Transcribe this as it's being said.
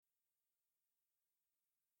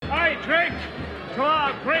to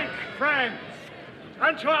our Greek friends,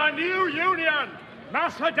 and to our new union,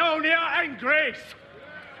 Macedonia and Greece,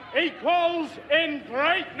 equals in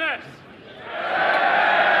greatness.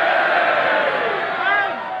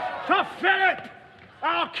 And to Philip,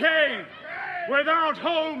 our king, without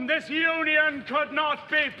whom this union could not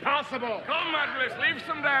be possible. Come, Atlas, leave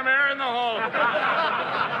some damn air in the hall.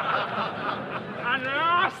 And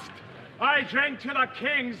last, I drink to the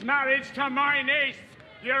king's marriage to my niece,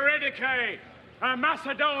 Eurydice, a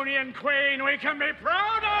Macedonian queen we can be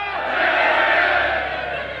proud of.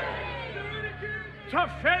 To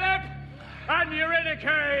Philip and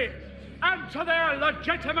Eurydice, and to their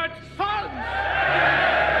legitimate sons.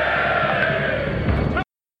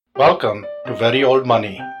 Welcome to Very Old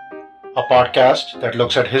Money, a podcast that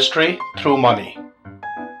looks at history through money.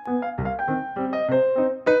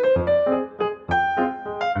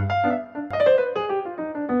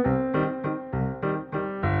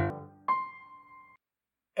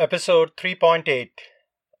 Episode 3.8,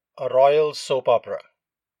 A Royal Soap Opera.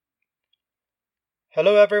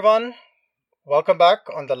 Hello everyone, welcome back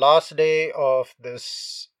on the last day of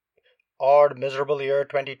this odd, miserable year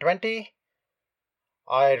 2020.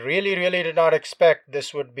 I really did not expect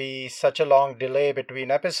this would be such a long delay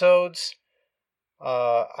between episodes.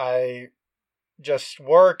 I just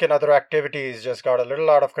work and other activities just got a little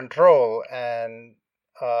out of control, and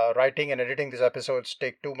writing and editing these episodes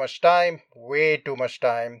take too much time, way too much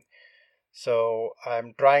time. So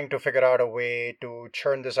I'm trying to figure out a way to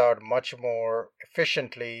churn this out much more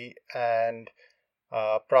efficiently and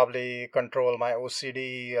probably control my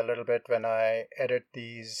OCD a little bit when I edit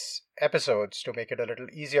these episodes to make it a little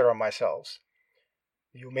easier on myself.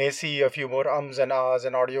 You may see a few more ums and ahs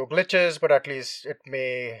and audio glitches, but at least it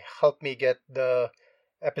may help me get the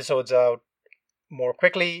episodes out more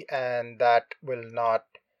quickly, and that will not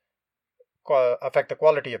affect the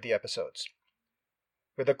quality of the episodes.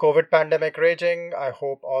 With the COVID pandemic raging, I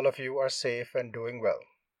hope all of you are safe and doing well.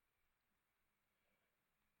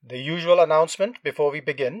 The usual announcement before we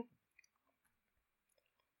begin.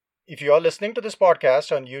 If you are listening to this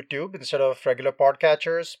podcast on YouTube instead of regular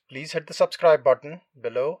podcatchers, please hit the subscribe button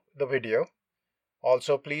below the video.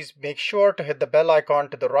 Also, please make sure to hit the bell icon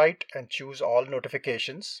to the right and choose all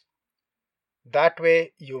notifications. That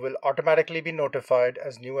way, you will automatically be notified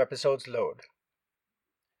as new episodes load.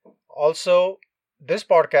 Also, this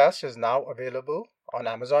podcast is now available on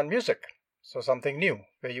Amazon Music, so something new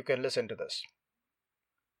where you can listen to this.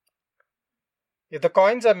 If the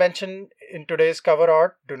coins I mentioned in today's cover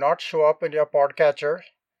art do not show up in your podcatcher,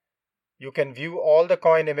 you can view all the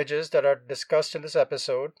coin images that are discussed in this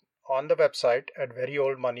episode on the website at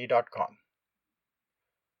veryoldmoney.com.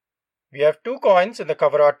 We have two coins in the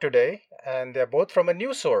cover art today, and they're both from a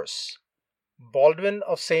new source, Baldwin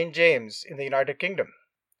of St. James in the United Kingdom.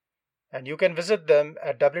 And you can visit them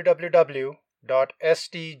at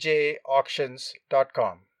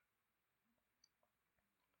www.stjauctions.com.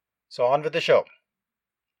 So on with the show.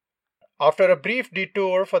 After a brief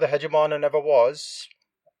detour for the hegemon who never was,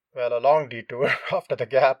 well, a long detour after the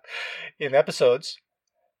gap in episodes,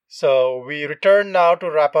 so we return now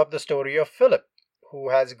to wrap up the story of Philip, who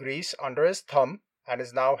has Greece under his thumb and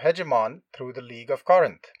is now hegemon through the League of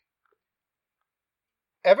Corinth.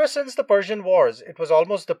 Ever since the Persian Wars, it was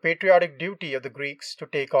almost the patriotic duty of the Greeks to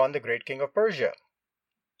take on the great king of Persia.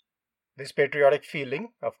 This patriotic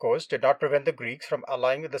feeling, of course, did not prevent the Greeks from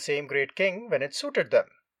allying with the same great king when it suited them.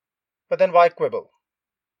 But then why quibble?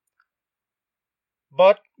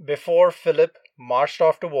 But before Philip marched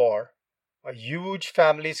off to war, a huge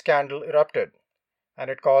family scandal erupted,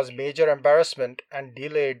 and it caused major embarrassment and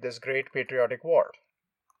delayed this great patriotic war.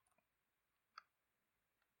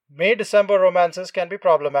 May-December romances can be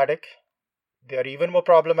problematic. They are even more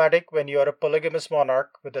problematic when you are a polygamous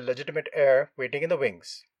monarch with a legitimate heir waiting in the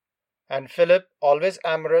wings. And Philip, always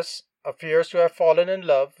amorous, appears to have fallen in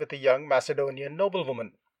love with a young Macedonian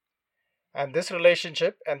noblewoman. And this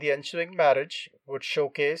relationship and the ensuing marriage would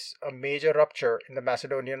showcase a major rupture in the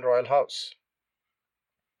Macedonian royal house.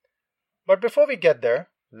 But before we get there,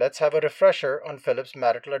 let's have a refresher on Philip's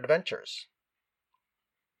marital adventures.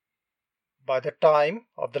 By the time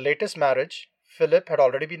of the latest marriage, Philip had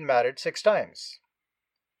already been married 6 times.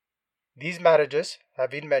 These marriages have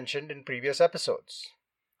been mentioned in previous episodes.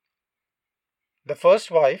 The first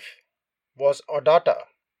wife was Odata,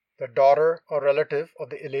 the daughter or relative of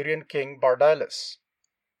the Illyrian king Bardylus.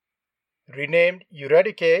 Renamed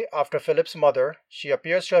Eurydice after Philip's mother, she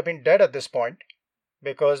appears to have been dead at this point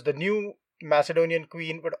because the new Macedonian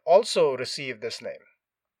queen would also receive this name.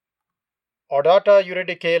 Odata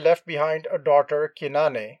Eurydice left behind a daughter,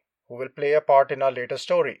 Kinane, who will play a part in our later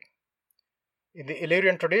story. In the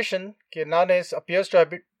Illyrian tradition, Kinanes appears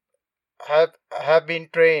to have been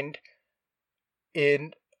trained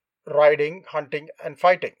in riding, hunting, and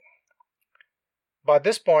fighting. By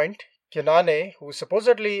this point, Kinane, who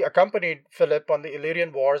supposedly accompanied Philip on the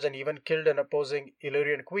Illyrian wars and even killed an opposing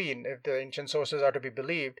Illyrian queen, if the ancient sources are to be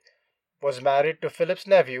believed, was married to Philip's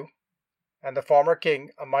nephew and the former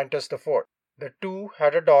king Amyntas IV. The two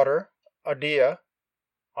had a daughter, Adea,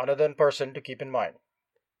 another person to keep in mind.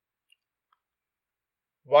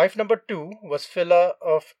 Wife number 2 was Phila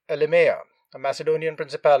of Elymea, a Macedonian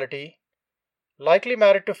principality. Likely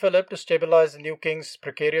married to Philip to stabilize the new king's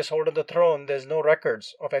precarious hold on the throne, there's no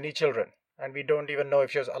records of any children, and we don't even know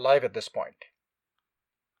if she was alive at this point.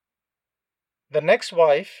 The next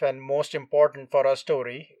wife, and most important for our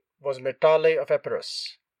story, was Myrtale of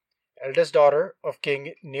Epirus, eldest daughter of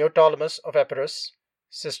King Neoptolemus of Epirus,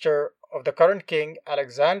 sister of the current king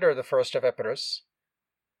Alexander I of Epirus.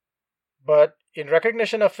 But in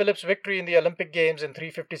recognition of Philip's victory in the Olympic Games in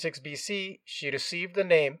 356 BC, she received the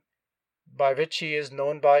name by which she is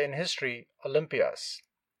known by in history, Olympias.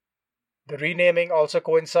 The renaming also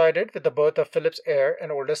coincided with the birth of Philip's heir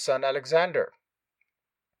and oldest son Alexander.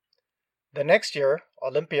 The next year,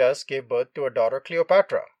 Olympias gave birth to a daughter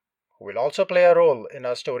Cleopatra, who will also play a role in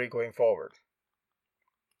our story going forward.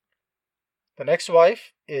 The next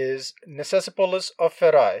wife is Nicesipolis of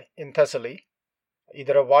Pherae in Thessaly,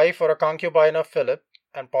 either a wife or a concubine of Philip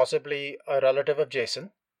and possibly a relative of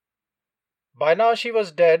Jason. By now she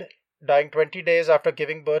was dead, dying 20 days after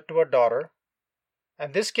giving birth to a daughter,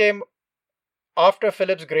 and this came after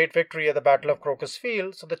Philip's great victory at the Battle of Crocus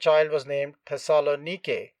Field, so the child was named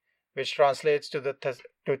Thessalonike, which translates to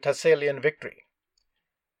Thessalian victory.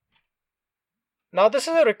 Now this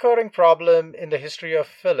is a recurring problem in the history of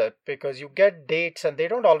Philip because you get dates and they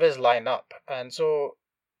don't always line up, and so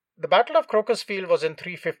the Battle of Crocus Field was in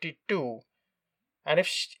 352, and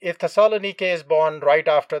if Thessalonike is born right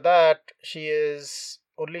after that, she is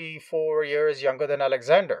only 4 years younger than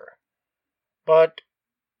Alexander. But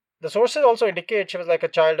the sources also indicate she was like a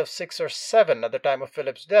child of 6 or 7 at the time of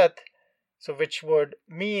Philip's death, so which would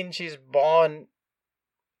mean she's born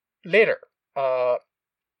later,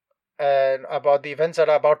 and about the events that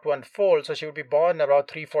are about to unfold, so she would be born around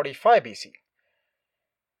 345 BC.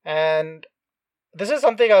 And this is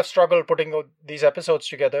something I've struggled putting these episodes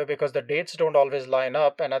together because the dates don't always line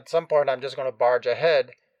up, and at some point I'm just going to barge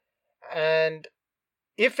ahead. And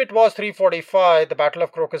if it was 345, the Battle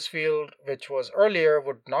of Crocus Field, which was earlier,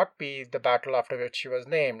 would not be the battle after which she was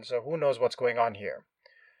named, so who knows what's going on here.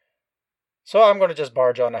 So I'm going to just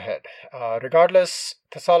barge on ahead. Regardless,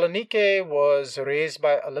 Thessalonike was raised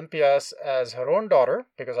by Olympias as her own daughter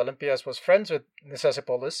because Olympias was friends with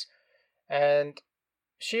Nicesipolis, and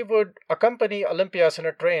she would accompany Olympias in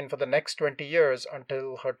a train for the next 20 years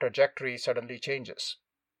until her trajectory suddenly changes.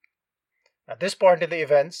 At this point in the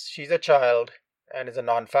events, she's a child and is a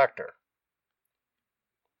non-factor.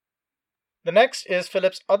 The next is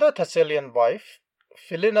Philip's other Thessalian wife,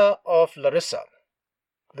 Philina of Larissa.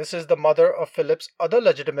 This is the mother of Philip's other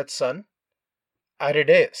legitimate son,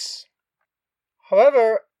 Aridaeus.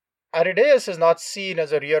 However, Aridaeus is not seen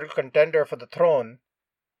as a real contender for the throne,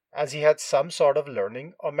 as he had some sort of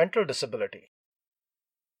learning or mental disability.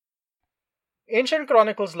 Ancient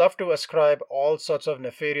chronicles love to ascribe all sorts of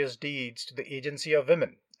nefarious deeds to the agency of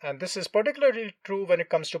women, and this is particularly true when it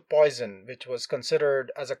comes to poison, which was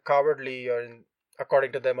considered as a cowardly or,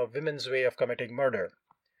 according to them, a women's way of committing murder.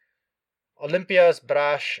 Olympia is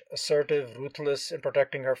brash, assertive, ruthless in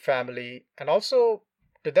protecting her family, and also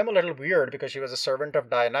to them a little weird because she was a servant of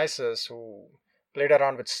Dionysus who played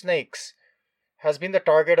around with snakes, has been the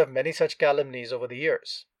target of many such calumnies over the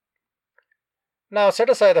years. Now, set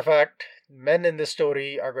aside the fact men in this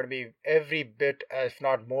story are going to be every bit, if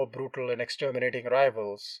not more, brutal in exterminating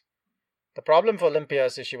rivals. The problem for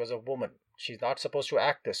Olympias is she was a woman. She's not supposed to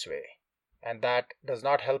act this way, and that does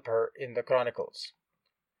not help her in the chronicles.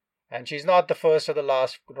 And she's not the first or the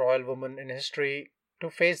last royal woman in history to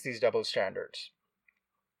face these double standards.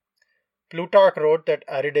 Plutarch wrote that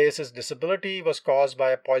Aridaeus' disability was caused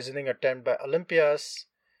by a poisoning attempt by Olympias.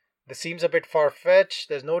 This seems a bit far-fetched.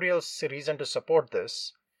 There's no real reason to support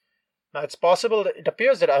this. Now, it's possible that it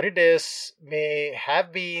appears that Aridaeus may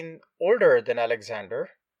have been older than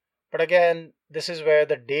Alexander, but again, this is where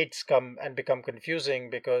the dates come and become confusing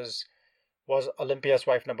because was Olympias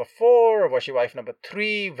wife number 4 or was she wife number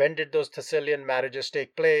 3? When did those Thessalian marriages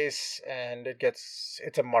take place? And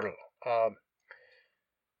it's a muddle.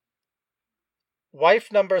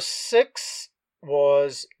 Wife number 6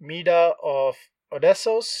 was Meda of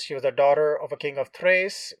Odessos. She was the daughter of a king of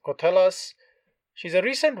Thrace, Kotelas. She's a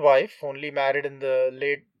recent wife, only married in the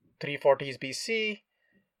late 340s BC,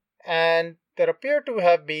 and there appear to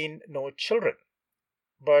have been no children.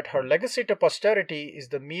 But her legacy to posterity is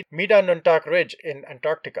the Mida-Nuntak Ridge in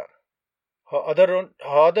Antarctica. Her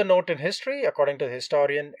other note in history, according to the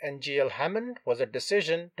historian N.G.L. Hammond, was a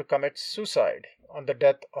decision to commit suicide on the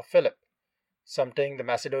death of Philip, something the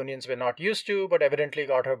Macedonians were not used to, but evidently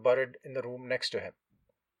got her buried in the room next to him.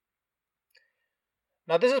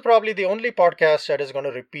 Now, this is probably the only podcast that is going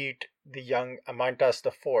to repeat the young Amyntas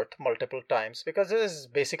IV multiple times, because this is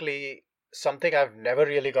basically something I've never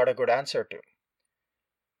really got a good answer to.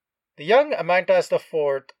 The young Amyntas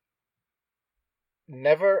IV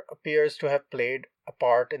never appears to have played a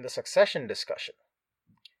part in the succession discussion,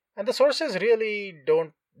 and the sources really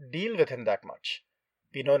don't deal with him that much.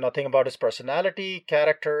 We know nothing about his personality,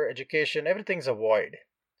 character, education, everything's a void.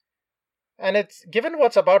 And it's given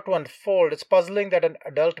what's about to unfold, it's puzzling that an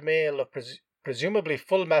adult male of presumably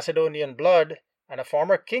full Macedonian blood and a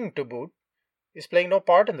former king to boot is playing no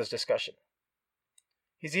part in this discussion.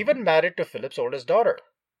 He's even married to Philip's oldest daughter.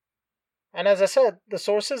 And as I said, the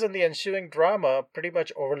sources in the ensuing drama pretty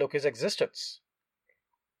much overlook his existence.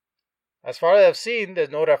 As far as I've seen, there's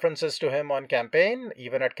no references to him on campaign,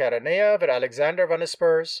 even at Chaeronea, where Alexander won his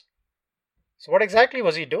spurs. So what exactly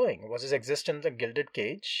was he doing? Was his existence a gilded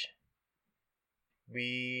cage?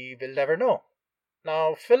 We will never know.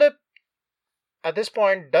 Now, Philip, at this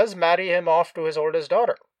point, does marry him off to his oldest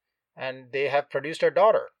daughter, and they have produced a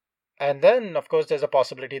daughter. And then, of course, there's a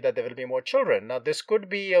possibility that there will be more children. Now, this could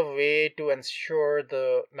be a way to ensure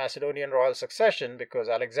the Macedonian royal succession, because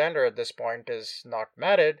Alexander at this point is not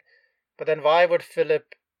married. But then why would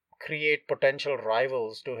Philip create potential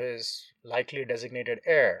rivals to his likely designated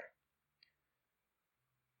heir?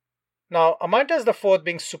 Now, Amyntas IV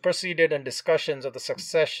being superseded in discussions of the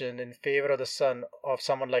succession in favor of the son of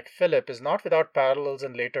someone like Philip is not without parallels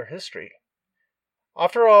in later history.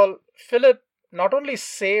 After all, Philip not only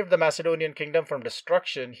saved the Macedonian kingdom from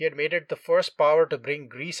destruction, he had made it the first power to bring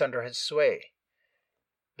Greece under his sway.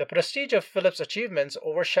 The prestige of Philip's achievements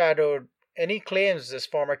overshadowed any claims this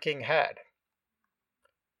former king had.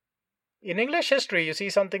 In English history, you see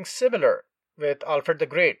something similar with Alfred the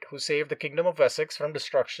Great, who saved the kingdom of Wessex from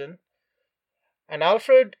destruction. And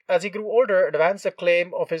Alfred, as he grew older, advanced the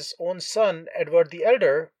claim of his own son, Edward the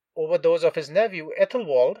Elder, over those of his nephew,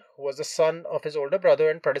 Ethelwald, who was the son of his older brother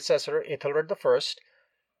and predecessor, Ethelred I.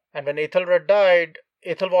 And when Ethelred died,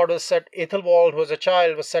 Ethelwald, who was a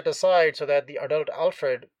child, was set aside so that the adult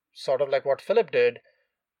Alfred, sort of like what Philip did,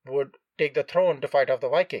 would take the throne to fight off the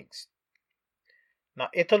Vikings. Now,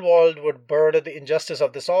 Ethelwald would burn at the injustice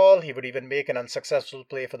of this all. He would even make an unsuccessful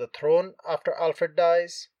play for the throne after Alfred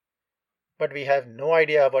dies. But we have no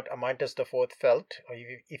idea what Amyntas IV felt, or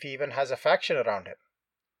if he even has a faction around him.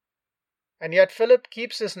 And yet Philip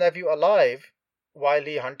keeps his nephew alive while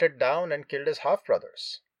he hunted down and killed his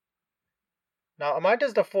half-brothers. Now,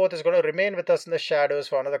 Amyntas IV is going to remain with us in the shadows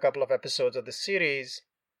for another couple of episodes of this series,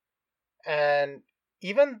 and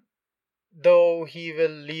even though he will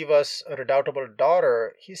leave us a redoubtable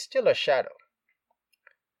daughter, he's still a shadow.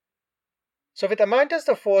 So with Amyntas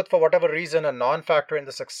IV, for whatever reason, a non-factor in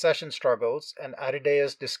the succession struggles, and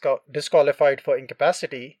Aridaeus disqualified for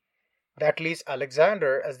incapacity, that leaves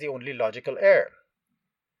Alexander as the only logical heir.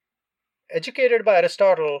 Educated by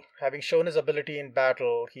Aristotle, having shown his ability in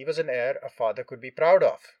battle, he was an heir a father could be proud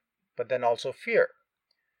of, but then also fear.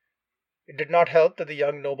 It did not help that the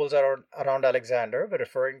young nobles around Alexander were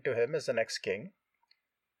referring to him as the next king.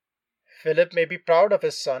 Philip may be proud of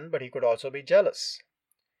his son, but he could also be jealous.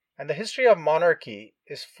 And the history of monarchy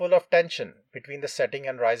is full of tension between the setting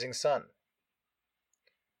and rising sun.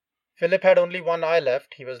 Philip had only one eye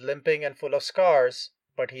left, he was limping and full of scars,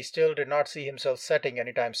 but he still did not see himself setting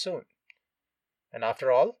anytime soon. And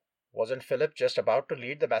after all, wasn't Philip just about to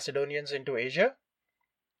lead the Macedonians into Asia?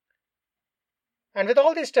 And with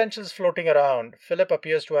all these tensions floating around, Philip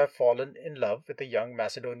appears to have fallen in love with a young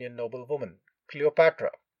Macedonian noblewoman,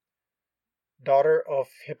 Cleopatra, daughter of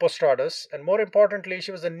Hippostratus, and more importantly,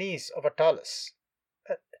 she was the niece of Attalus,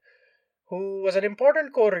 who was an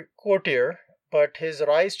important courtier, but his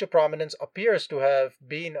rise to prominence appears to have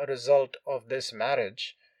been a result of this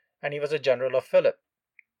marriage, and he was a general of Philip.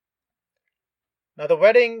 Now, the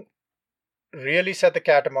wedding really set the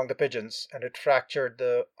cat among the pigeons, and it fractured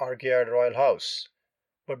the Argead royal house.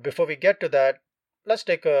 But before we get to that, let's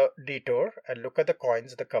take a detour and look at the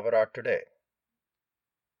coins in the cover art today.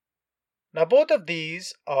 Now, both of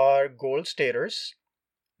these are gold staters.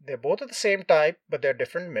 They're both of the same type, but they're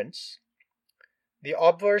different mints. The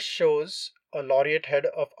obverse shows a laureate head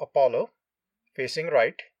of Apollo, facing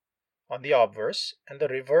right, on the obverse, and the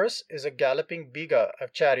reverse is a galloping biga, a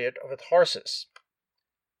chariot with horses.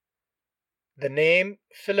 The name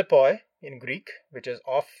Philippoi in Greek, which is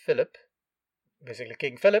of Philip, basically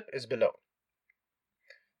King Philip, is below.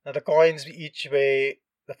 Now the coins each weigh,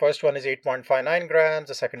 the first one is 8.59 grams,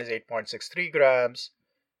 the second is 8.63 grams,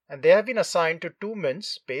 and they have been assigned to two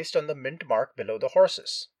mints based on the mint mark below the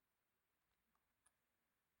horses.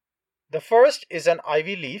 The first is an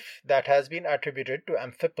ivy leaf that has been attributed to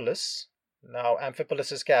Amphipolis. Now,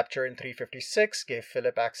 Amphipolis' capture in 356 gave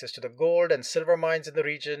Philip access to the gold and silver mines in the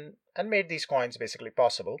region and made these coins basically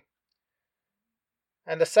possible.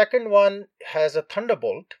 And the second one has a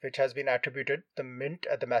thunderbolt, which has been attributed to the mint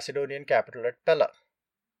at the Macedonian capital at Pella.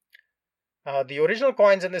 Now, the original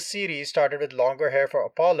coins in this series started with longer hair for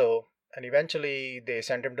Apollo, and eventually they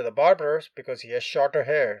sent him to the barber because he has shorter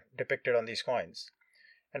hair depicted on these coins.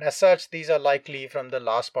 And as such, these are likely from the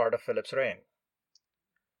last part of Philip's reign.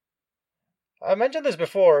 I mentioned this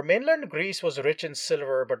before, mainland Greece was rich in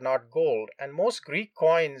silver but not gold, and most Greek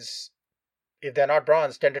coins, if they're not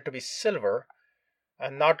bronze, tended to be silver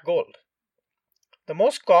and not gold. The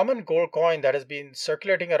most common gold coin that has been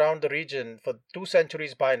circulating around the region for 2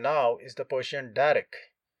 centuries by now is the Persian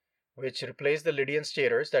daric, which replaced the Lydian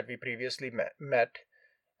staters that we previously met,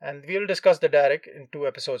 and we'll discuss the daric in 2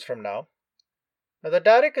 episodes from now. Now, the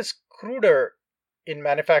daric is cruder in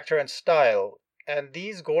manufacture and style, and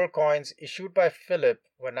these gold coins issued by Philip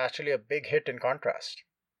were naturally a big hit in contrast.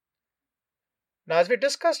 Now, as we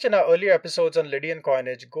discussed in our earlier episodes on Lydian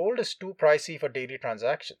coinage, gold is too pricey for daily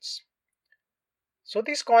transactions. So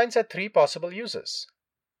these coins had 3 possible uses: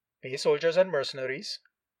 pay soldiers and mercenaries,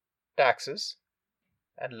 taxes,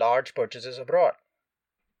 and large purchases abroad.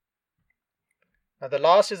 Now, the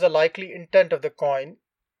last is the likely intent of the coin,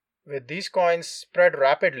 with these coins spread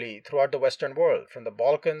rapidly throughout the Western world, from the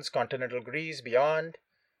Balkans, continental Greece, beyond,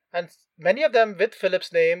 and many of them with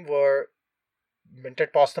Philip's name were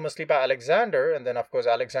minted posthumously by Alexander, and then of course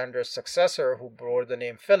Alexander's successor who bore the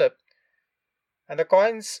name Philip, and the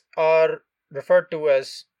coins are referred to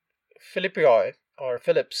as Philippioi or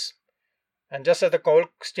Philips, and just as the gold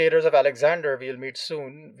staters of Alexander we'll meet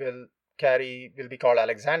soon will be called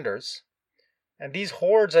Alexanders. And these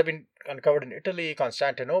hoards have been uncovered in Italy,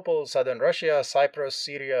 Constantinople, southern Russia, Cyprus,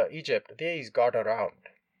 Syria, Egypt. These got around.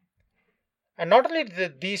 And not only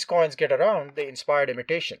did these coins get around, they inspired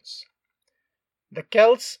imitations. The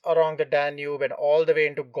Celts along the Danube and all the way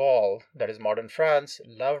into Gaul, that is modern France,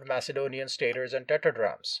 loved Macedonian staters and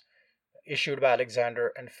tetradrachms, issued by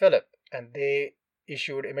Alexander and Philip, and they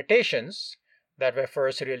issued imitations that were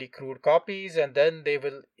first really crude copies, and then they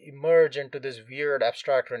will emerge into these weird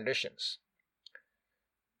abstract renditions.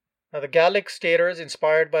 Now, the Gallic staters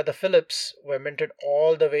inspired by the Philips were minted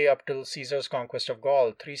all the way up till Caesar's conquest of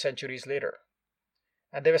Gaul 3 centuries later.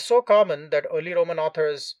 And they were so common that early Roman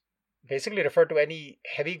authors basically referred to any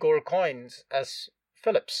heavy gold coins as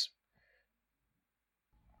Philips.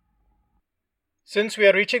 Since we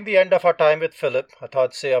are reaching the end of our time with Philip, I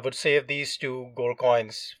thought I would save these 2 gold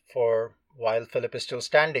coins for while Philip is still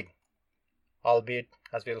standing, albeit,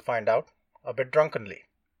 as we'll find out, a bit drunkenly.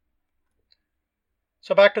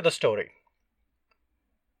 So back to the story.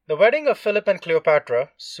 The wedding of Philip and Cleopatra,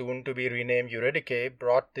 soon to be renamed Eurydice,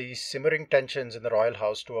 brought the simmering tensions in the royal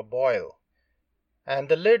house to a boil, and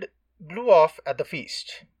the lid blew off at the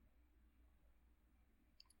feast.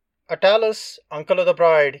 Attalus, uncle of the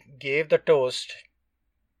bride, gave the toast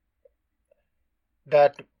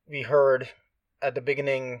that we heard at the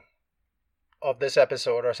beginning of this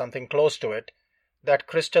episode, or something close to it, that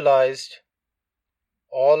crystallized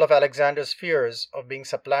all of Alexander's fears of being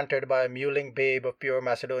supplanted by a mewling babe of pure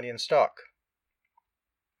Macedonian stock.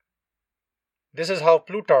 This is how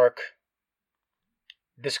Plutarch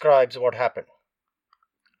describes what happened.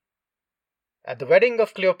 At the wedding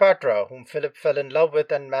of Cleopatra, whom Philip fell in love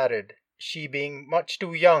with and married, she being much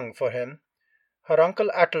too young for him, her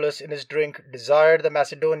uncle Attalus in his drink desired the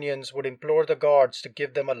Macedonians would implore the gods to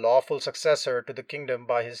give them a lawful successor to the kingdom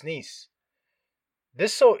by his niece.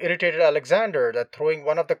 This so irritated Alexander that, throwing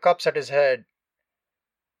one of the cups at his head,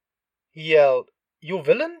 he yelled, "You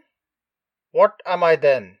villain! What am I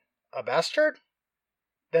then, a bastard?"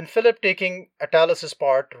 Then Philip, taking Attalus'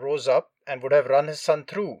 part, rose up and would have run his son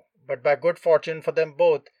through, but by good fortune for them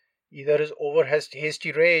both, either his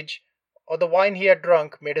over-hasty rage or the wine he had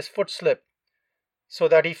drunk made his foot slip, so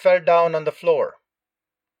that he fell down on the floor.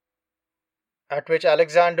 At which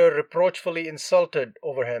Alexander reproachfully insulted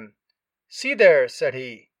over him. "See there," said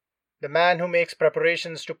he, "the man who makes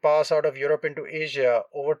preparations to pass out of Europe into Asia,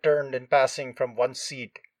 overturned in passing from one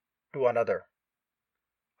seat to another."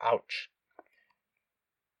 Ouch.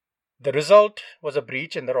 The result was a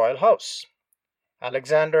breach in the royal house.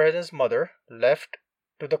 Alexander and his mother left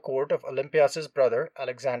to the court of Olympias' brother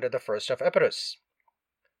Alexander I of Epirus.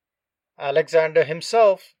 Alexander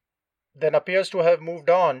himself then appears to have moved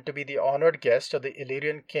on to be the honored guest of the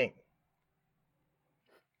Illyrian king.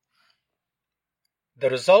 The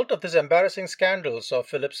result of this embarrassing scandal saw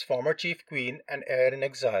Philip's former chief queen and heir in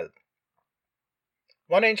exile.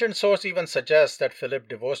 One ancient source even suggests that Philip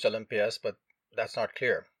divorced Olympias, but that's not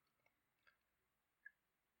clear.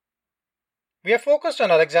 We have focused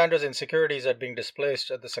on Alexander's insecurities at being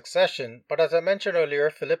displaced at the succession, but as I mentioned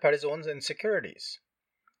earlier, Philip had his own insecurities.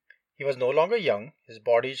 He was no longer young, his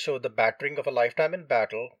body showed the battering of a lifetime in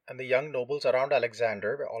battle, and the young nobles around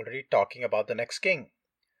Alexander were already talking about the next king.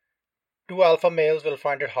 Two alpha males will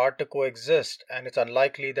find it hard to coexist, and it's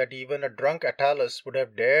unlikely that even a drunk Attalus would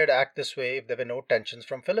have dared act this way if there were no tensions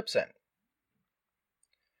from Philip's end.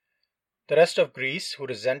 The rest of Greece, who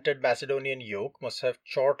resented Macedonian yoke, must have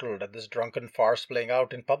chortled at this drunken farce playing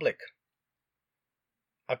out in public.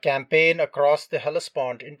 A campaign across the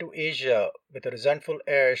Hellespont into Asia with a resentful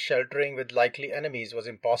heir sheltering with likely enemies was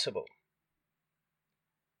impossible.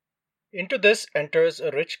 Into this enters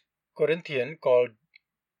a rich Corinthian called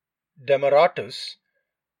Demaratus,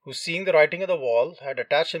 who, seeing the writing on the wall, had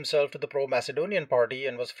attached himself to the pro-Macedonian party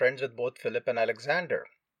and was friends with both Philip and Alexander.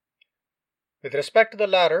 With respect to the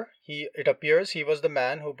latter, it appears he was the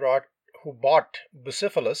man who bought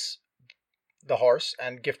Bucephalus, the horse,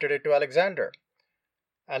 and gifted it to Alexander.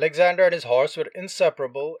 Alexander and his horse were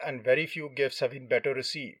inseparable, and very few gifts have been better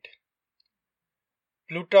received.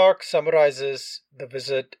 Plutarch summarizes the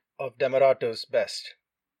visit of Demaratus best.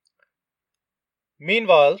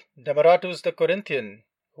 Meanwhile, Demaratus the Corinthian,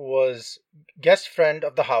 who was guest friend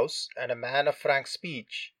of the house and a man of frank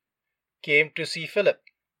speech, came to see Philip.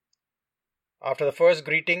 After the first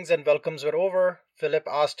greetings and welcomes were over, Philip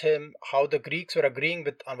asked him how the Greeks were agreeing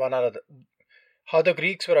with one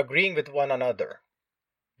another.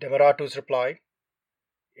 Demaratus replied,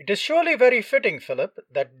 "It is surely very fitting, Philip,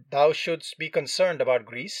 that thou shouldst be concerned about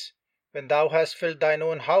Greece, when thou hast filled thine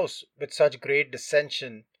own house with such great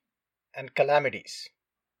dissension and calamities."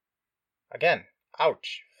 Again,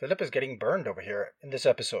 ouch, Philip is getting burned over here in this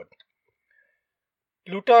episode.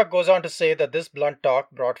 Plutarch goes on to say that this blunt talk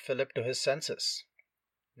brought Philip to his senses.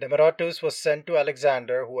 Demaratus was sent to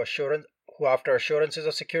Alexander, who after assurances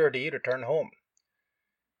of security returned home.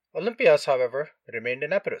 Olympias, however, remained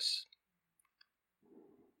in Epirus.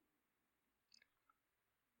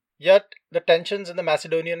 Yet the tensions in the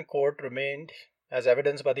Macedonian court remained, as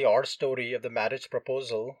evidenced by the odd story of the marriage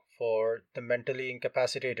proposal for the mentally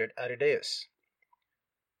incapacitated Aridaeus.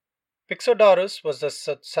 Pixodarus was the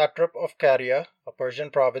satrap of Caria, a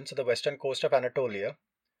Persian province on the western coast of Anatolia.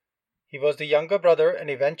 He was the younger brother and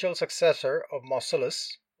eventual successor of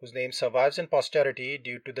Mausolus, whose name survives in posterity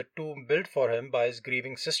due to the tomb built for him by his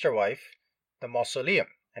grieving sister wife, the Mausoleum.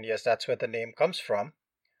 And yes, that's where the name comes from.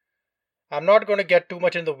 I'm not going to get too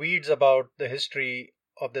much in the weeds about the history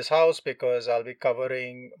of this house because I'll be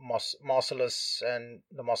covering Mausolus and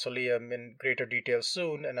the Mausoleum in greater detail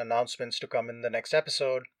soon, and announcements to come in the next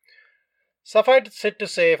episode. Suffice it to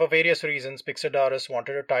say, for various reasons, Pixodarus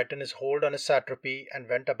wanted to tighten his hold on his satrapy and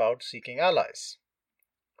went about seeking allies.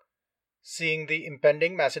 Seeing the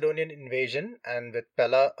impending Macedonian invasion, and with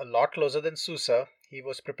Pella a lot closer than Susa, he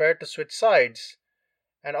was prepared to switch sides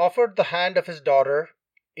and offered the hand of his daughter,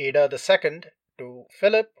 Ada II, to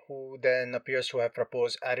Philip, who then appears to have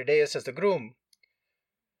proposed Aridaeus as the groom.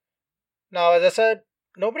 Now, as I said,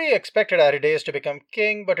 nobody expected Aridaeus to become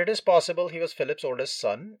king, but it is possible he was Philip's oldest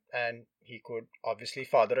son, and he could obviously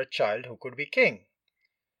father a child who could be king.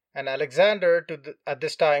 And Alexander, at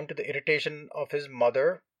this time, to the irritation of his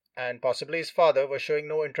mother and possibly his father, was showing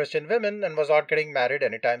no interest in women and was not getting married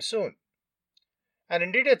anytime soon. And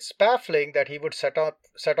indeed, it's baffling that he would set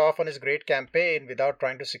off on his great campaign without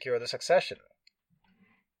trying to secure the succession.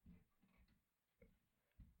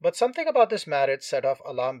 But something about this marriage set off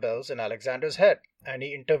alarm bells in Alexander's head, and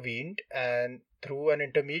he intervened, and through an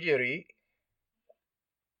intermediary,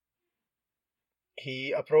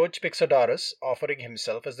 he approached Pixodarus, offering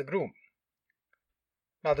himself as the groom.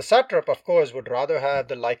 Now, the satrap, of course, would rather have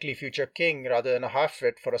the likely future king rather than a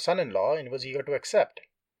half-wit for a son-in-law, and was eager to accept.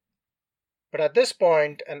 But at this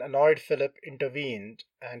point, an annoyed Philip intervened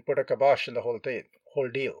and put a kibosh in the whole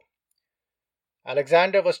deal.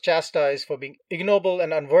 Alexander was chastised for being ignoble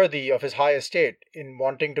and unworthy of his high estate in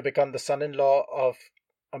wanting to become the son-in-law of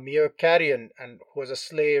a mere Carian and who was a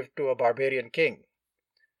slave to a barbarian king.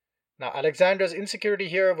 Now, Alexander's insecurity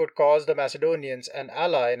here would cause the Macedonians an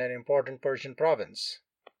ally in an important Persian province.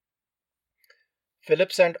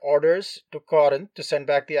 Philip sent orders to Corinth to send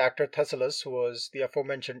back the actor Thessalus, who was the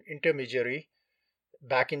aforementioned intermediary,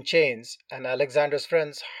 back in chains, and Alexander's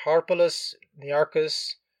friends Harpalus,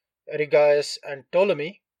 Nearchus, Erigaius, and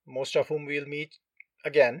Ptolemy, most of whom we'll meet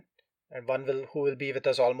again, and who will be with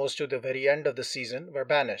us almost to the very end of the season, were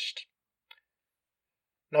banished.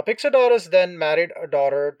 Now Pixodorus then married a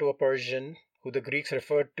daughter to a Persian who the Greeks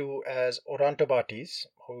referred to as Orontobates,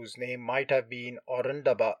 whose name might have been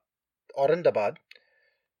Orandabad,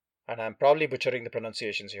 and I'm probably butchering the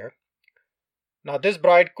pronunciations here. Now this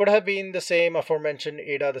bride could have been the same aforementioned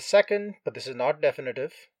Ada II, but this is not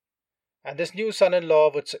definitive. And this new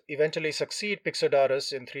son-in-law would eventually succeed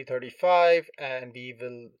Pixodorus in 335, and we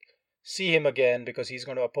will see him again because he's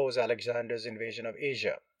going to oppose Alexander's invasion of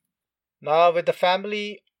Asia. Now, with the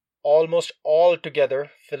family almost all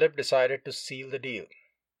together, Philip decided to seal the deal.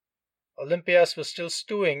 Olympias was still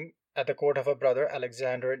stewing at the court of her brother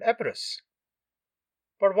Alexander in Epirus.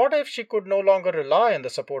 But what if she could no longer rely on the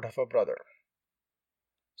support of her brother?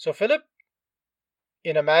 So Philip,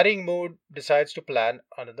 in a marrying mood, decides to plan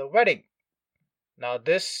another wedding. Now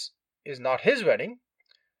this is not his wedding,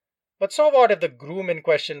 but so what if the groom in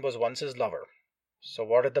question was once his lover? So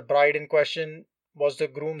what if the bride in question was the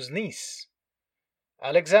groom's niece?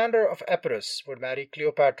 Alexander of Epirus would marry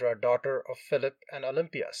Cleopatra, daughter of Philip and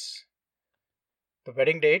Olympias. The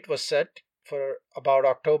wedding date was set for about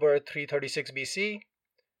October 336 BC,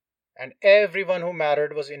 and everyone who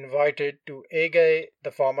mattered was invited to Aegae,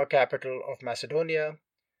 the former capital of Macedonia.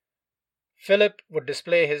 Philip would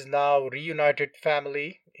display his now reunited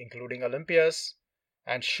family, including Olympias,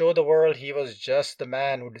 and show the world he was just the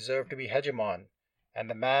man who deserved to be hegemon, and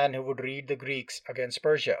the man who would lead the Greeks against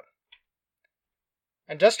Persia.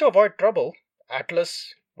 And just to avoid trouble,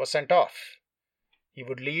 Atlas was sent off. He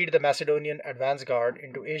would lead the Macedonian advance guard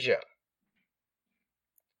into Asia.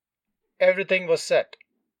 Everything was set.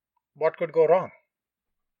 What could go wrong?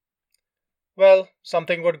 Well,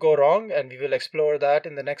 something would go wrong, and we will explore that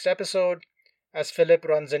in the next episode as Philip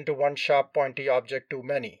runs into one sharp pointy object too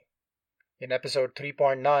many. In episode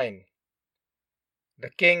 3.9, the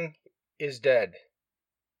king is dead.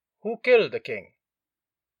 Who killed the king?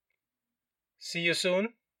 See you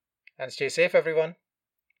soon, and stay safe, everyone.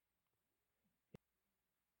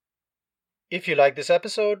 If you like this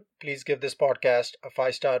episode, please give this podcast a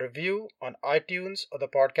 5-star review on iTunes or the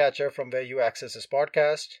podcatcher from where you access this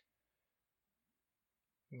podcast.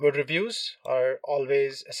 Good reviews are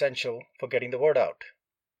always essential for getting the word out.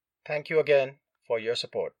 Thank you again for your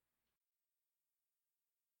support.